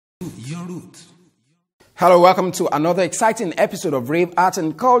your roots. Hello, welcome to another exciting episode of Rave Art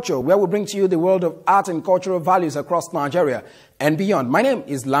and Culture, where we bring to you the world of art and cultural values across Nigeria and beyond. My name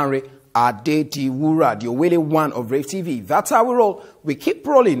is Lanre Adediwura, the Owele One of Rave TV. That's how we roll. We keep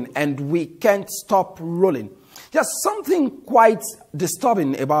rolling and we can't stop rolling. There's something quite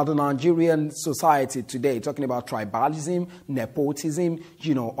disturbing about the Nigerian society today, talking about tribalism, nepotism,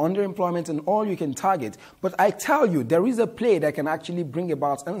 underemployment and all you can target. But I tell you, there is a play that can actually bring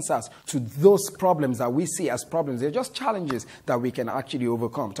about answers to those problems that we see as problems. They're just challenges that we can actually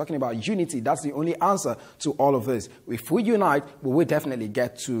overcome. Talking about unity, that's the only answer to all of this. If we unite, we will definitely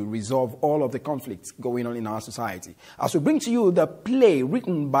get to resolve all of the conflicts going on in our society. As we bring to you the play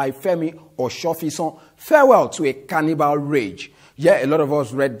written by fEMI oSOFISAN, Farewell to a Cannibal Rage. Yeah, a lot of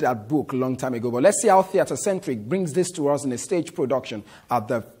us read that book a long time ago, but let's see how Theatre Centrik brings this to us in a stage production at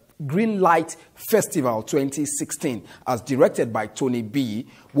the Green Light Festival 2016 as directed by Tony bIYI.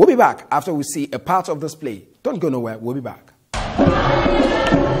 We'll be back after we see a part of this play. Don't go nowhere, we'll be back.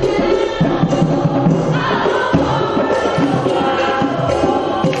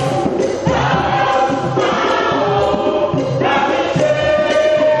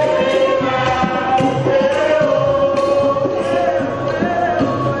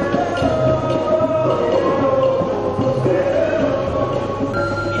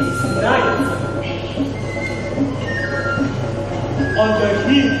 On the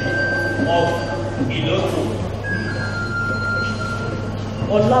hill of Iloto,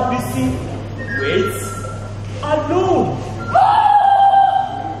 Olabisi waits alone.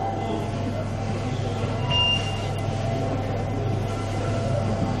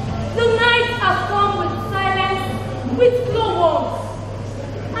 The nights have come with silence, with glowworms.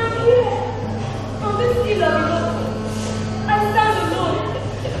 And here, on this hill of Iloto, I stand alone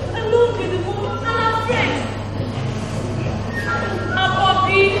with the moon and our friends.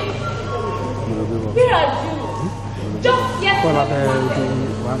 Where are you? Just yesterday,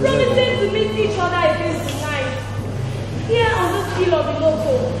 promising to meet each other again tonight. Here on this hill of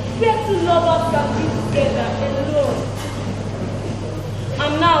Iloto, where two lovers can be together alone.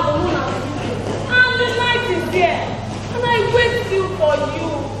 And now the moon has risen, and the night is here, and I wait still for you.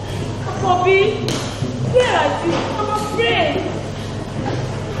 Bobby, where are you? I'm afraid.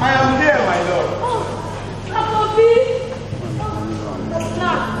 I am here, my lord. Oh, Bobby.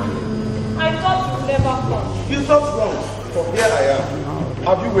 I thought you'd never come. You thought wrong, for here I am.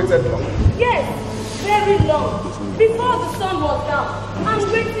 Have you waited long? Yes, very long. Before the sun was down, I'm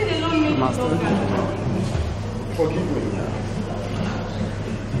waiting alone made me longer. Forgive me.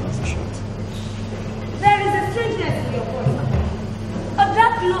 There is a strangeness in your voice. A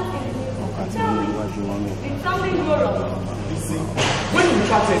dark look in the mirror. Tell me, did something go wrong? You see, when we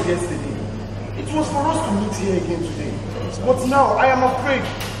parted yesterday, it was for us to meet here again today. But now I am afraid.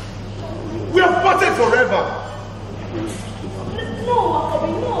 We have parted forever. No,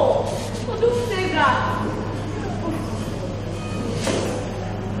 Wakobi, no. No, don't say that.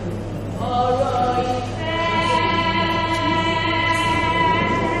 Alright,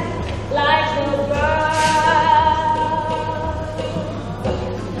 like a bird.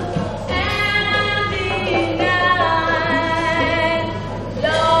 And the night,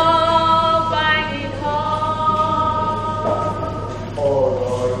 love binding heart.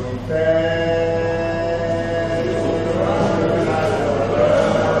 Alright,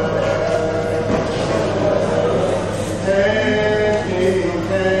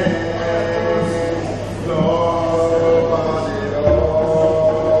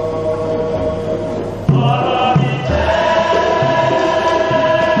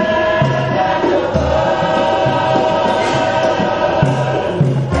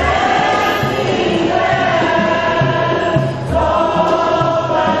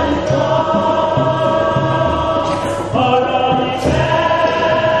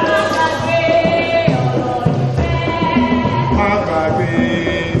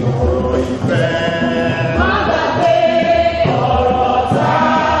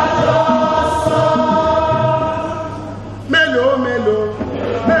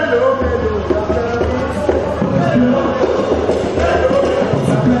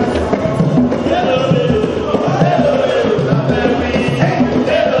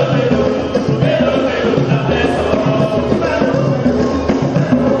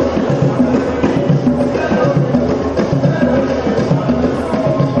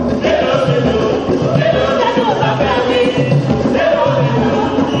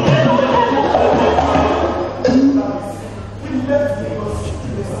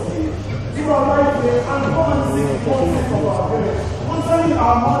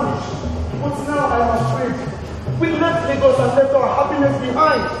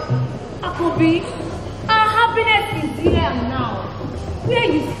 Akobi, our happiness is here and now. Where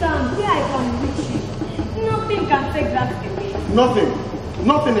you stand, where I can reach you. Nothing can take that away. Nothing.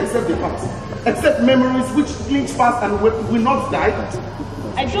 Nothing except the past. Except memories which clinch fast and will not die.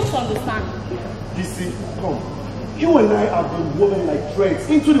 I don't understand. You see, come. You and I have been woven like threads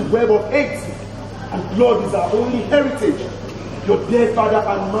into the web of hate. And blood is our only heritage. Your dead father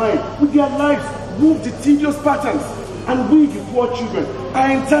and mine, with their lives, wove the tedious patterns. And we, the poor children,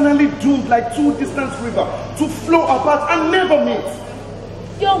 are eternally doomed like two distant rivers to flow apart and never meet.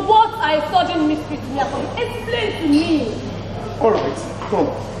 Your words are a sudden mystery to me, Akobi. Explain to me. Alright, come.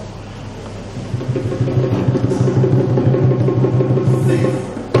 See,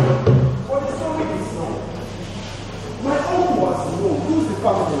 for the story is known. My uncle was known, who's the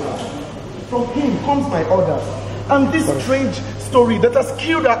family now. From him comes my orders. And this strange story that has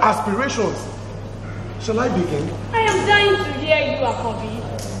killed our aspirations. Shall I begin? I am dying to hear you, Akobi.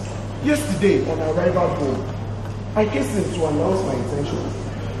 Yesterday, on our arrival home, I hastened to announce my intentions.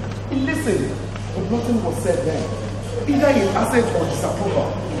 He listened, but nothing was said then. Either his assent or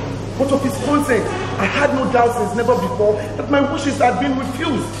disapproval. But of his consent, I had no doubt since never before that my wishes had been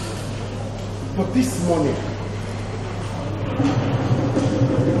refused. But this morning...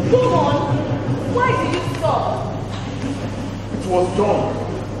 Go on. Why did you stop? It was dawn.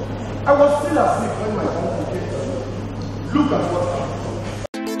 I was still asleep when my uncle came to me. Look at what happened.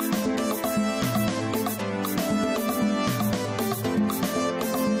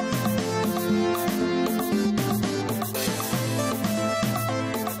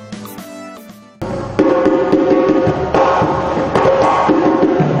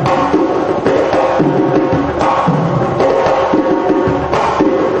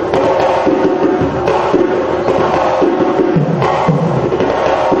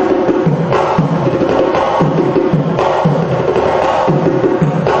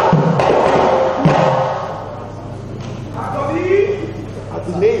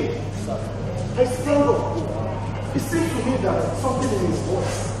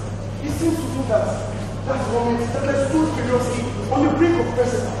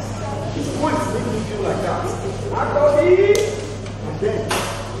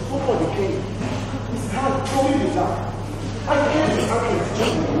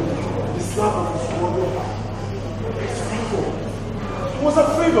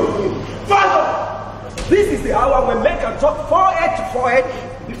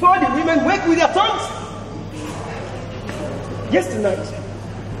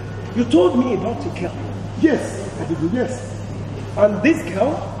 Yes, I did. Yes. And this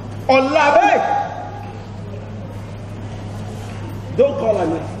girl, Olabe, don't call her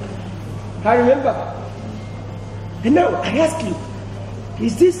name. I remember. And now I ask you,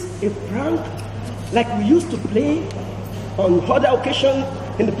 is this a prank like we used to play on other occasions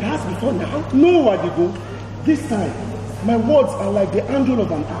in the past before now? No, Adigo. This time, my words are like the handle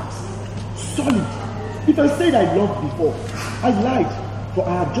of an axe. Solid. If I said I loved before, I lied, for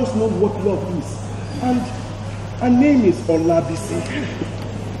I have just known what love is. And her name is Olabisi.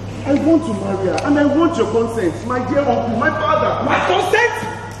 I want to marry her, and I want your consent, my dear uncle, my father. My consent?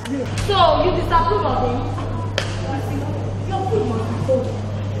 Yes. So, you disapprove of him? Your food must be cold.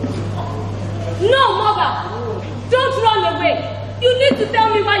 No, mother! Don't run away! You need to tell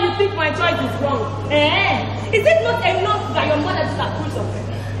me why you think my choice is wrong. Is it not enough that your mother disapproves of him?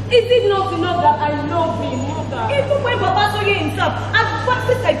 Is it not enough that I love him, mother? Even when Baba Soye himself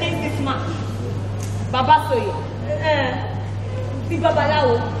advances against this man. Baba Soye, the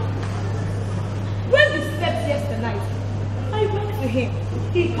Babalawo. When we slept yesterday night, I went to him.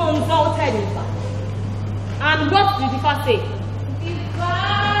 He consulted himself. And what did Ifa say?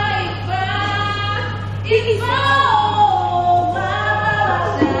 Ifa!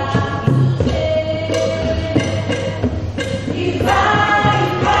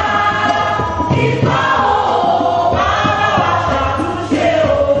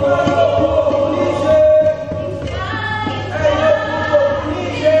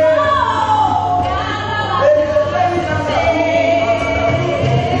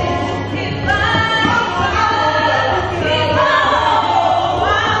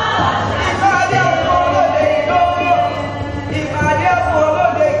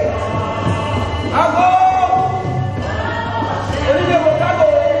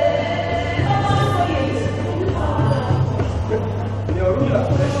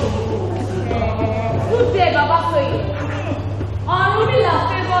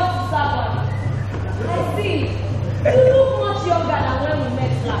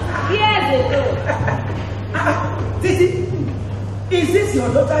 Is this your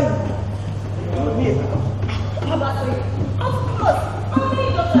daughter? Of course. How many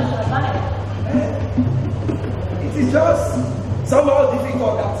daughters is just somehow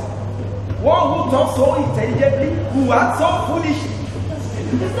difficult that one who talks so intelligently, who acts so foolish.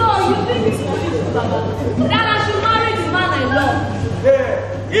 So you think it's foolish, Baba? That I should marry the man I love?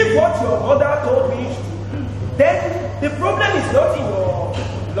 Yeah. If what your mother told me, then the problem is not in your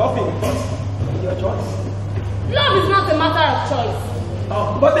loving, but in your choice. Love is not a matter of choice.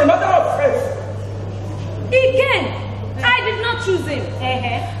 But a matter of faith. Again, I did not choose him.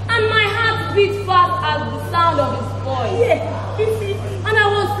 And my heart beat fast at the sound of his voice. Yeah. And I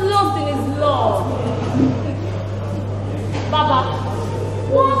was lost in his love. Baba,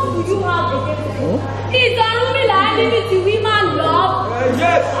 what do you have against him? Is Arumila enemy to women love?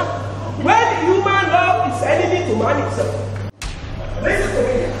 Yes. When human love is enemy to man itself. Listen to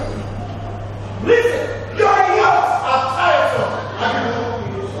me. Listen. Your ears are tiresome.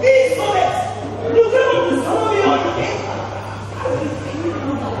 He's honest. You cannot discover me on the end.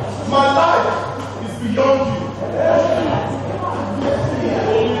 My life is beyond you.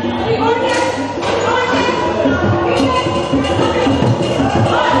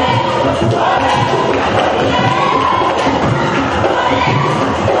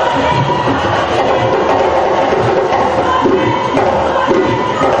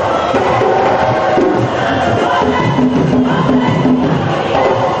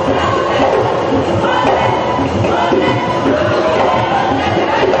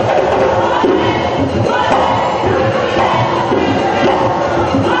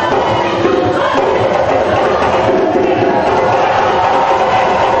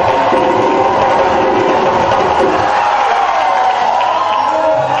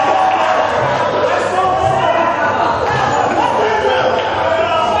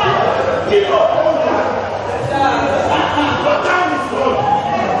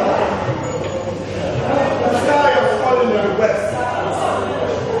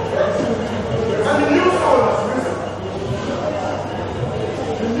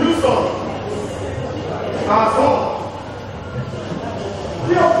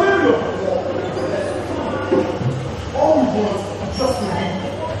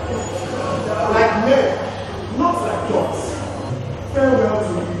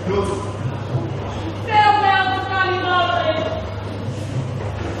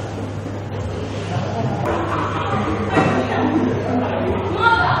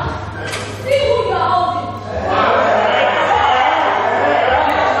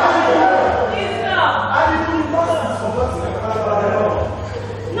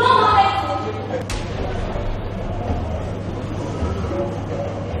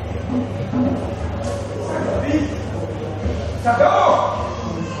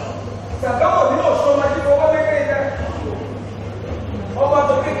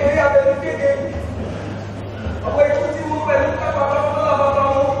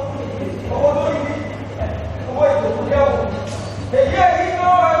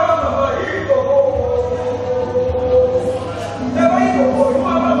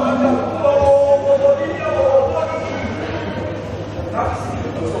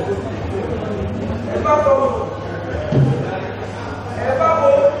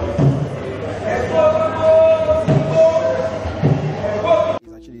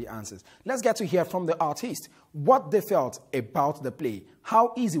 Let's get to hear from the artist what they felt about the play.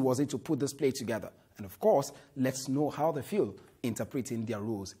 How easy was it to put this play together? And of course, let's know how they feel interpreting their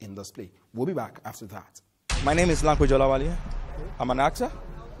roles in this play. We'll be back after that. My name is Lankwe Jolawali. I'm an actor,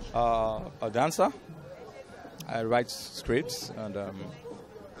 a dancer. I write scripts and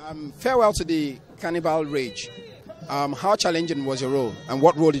farewell to the Cannibal Rage. How challenging was your role, and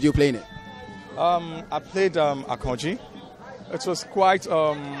what role did you play in it? I played Akonji. It was quite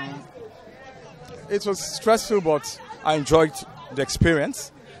it was stressful, but I enjoyed the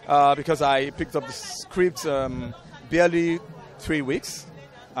experience because I picked up the script barely 3 weeks,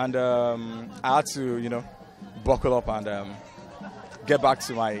 and I had to, buckle up and get back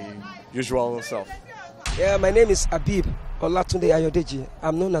to my usual self. Yeah, my name is Abib Olatunde Ayodeji.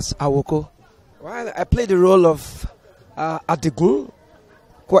 I'm known as Awoko. Well, I played the role of Adigun.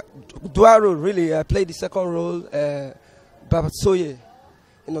 Dual role, really. I played the second role, Babatsoye,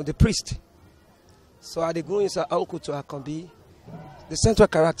 the priest. So Adigun is an uncle to Akambi, the central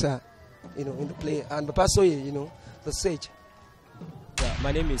character, in the play, and Babatsoye, the sage. Yeah,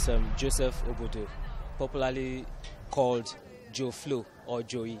 my name is Joseph Obodo, popularly called Joe Flo or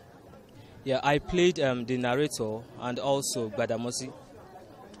Joey. Yeah, I played the narrator and also Gbadamosi.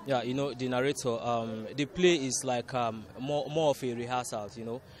 Yeah, the narrator. The play is like more of a rehearsal.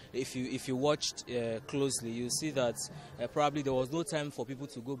 If you watched closely, you see that probably there was no time for people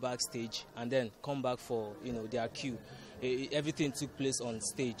to go backstage and then come back for their cue. Everything took place on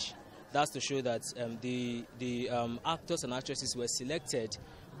stage. That's to show that the actors and actresses were selected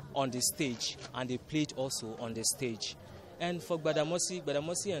on the stage, and they played also on the stage. And for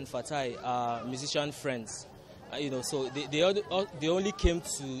Gbadamosi and Fatai are musician friends, so they only came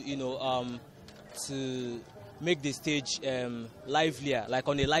to to make the stage livelier, like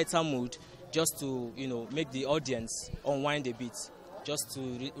on a lighter mood, just to make the audience unwind a bit, just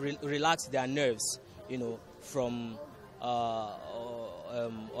to relax their nerves, from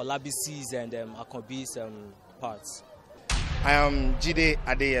Olabisi's and Akobi's parts. I am Jide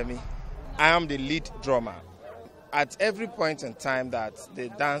Adeyemi. I am the lead drummer. At every point in time that the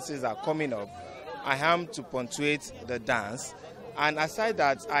dances are coming up, I am to punctuate the dance. And aside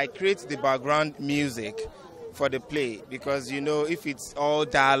that, I create the background music for the play, because if it's all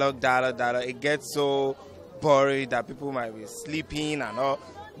dialogue, it gets so boring that people might be sleeping and all.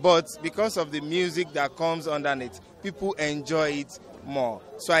 But because of the music that comes underneath, people enjoy it more.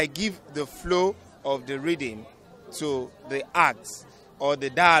 So I give the flow of the reading to the acts or the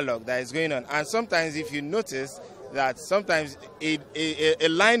dialogue that is going on. And sometimes, if you notice that sometimes a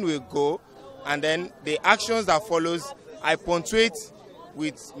line will go, and then the actions that follows, I punctuate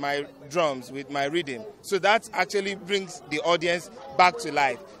with my drums, with my rhythm. So that actually brings the audience back to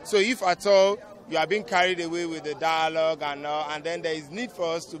life. So if at all you are being carried away with the dialogue and all, and then there is need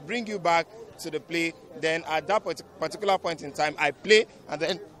for us to bring you back to the play, then at that particular point in time, I play, and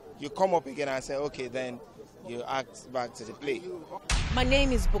then you come up again and say, okay, then you act back to the play. My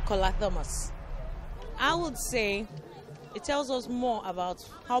name is Bukola Thomas. I would say it tells us more about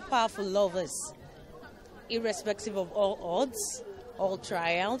how powerful love is, irrespective of all odds, all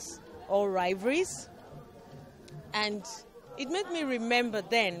trials, all rivalries. And it made me remember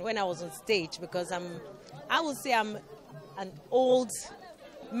then when I was on stage, because I would say I'm an old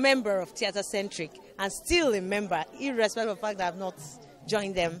member of Theatre Centrik and still a member, irrespective of the fact that I've not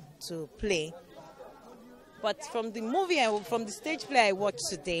joined them to play. But from the stage play I watched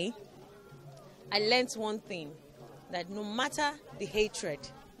today, I learned one thing, that no matter the hatred,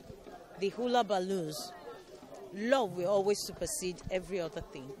 the hula balloons, love will always supersede every other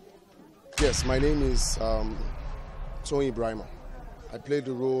thing. Yes, my name is Tony Ibrahim. I played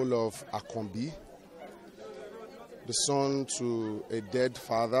the role of Akombi, the son to a dead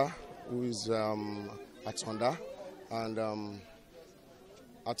father who is Atonda, and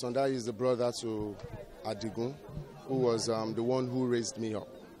Atonda is the brother to Adigun, who was the one who raised me up.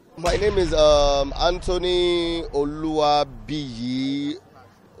 My name is Anthony bIYI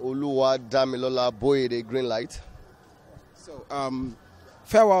Damilola boYEDE Green Light. So,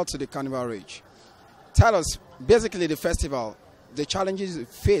 farewell to the Carnival Rage. Tell us, basically the festival, the challenges you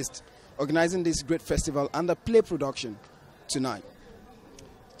faced organizing this great festival and the play production tonight.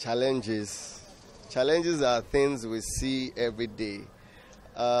 Challenges are things we see every day.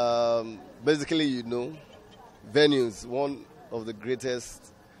 Basically, venues, one of the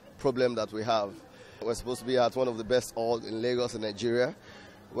greatest problem that we have. We're supposed to be at one of the best halls in Lagos and Nigeria.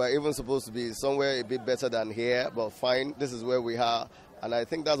 We're even supposed to be somewhere a bit better than here, but fine, this is where we are. And I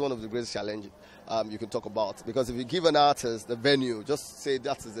think that's one of the greatest challenges you can talk about. Because if you give an artist the venue, just say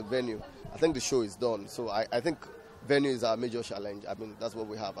that is the venue, I think the show is done. So I think venue is our major challenge. I mean, that's what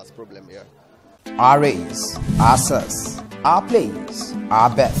we have as problem here. Our race, our source, our place, our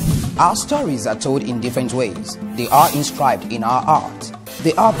birth. Our stories are told in different ways. They are inscribed in our art.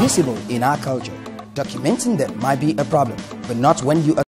 They are visible in our culture. Documenting them might be a problem, but not when you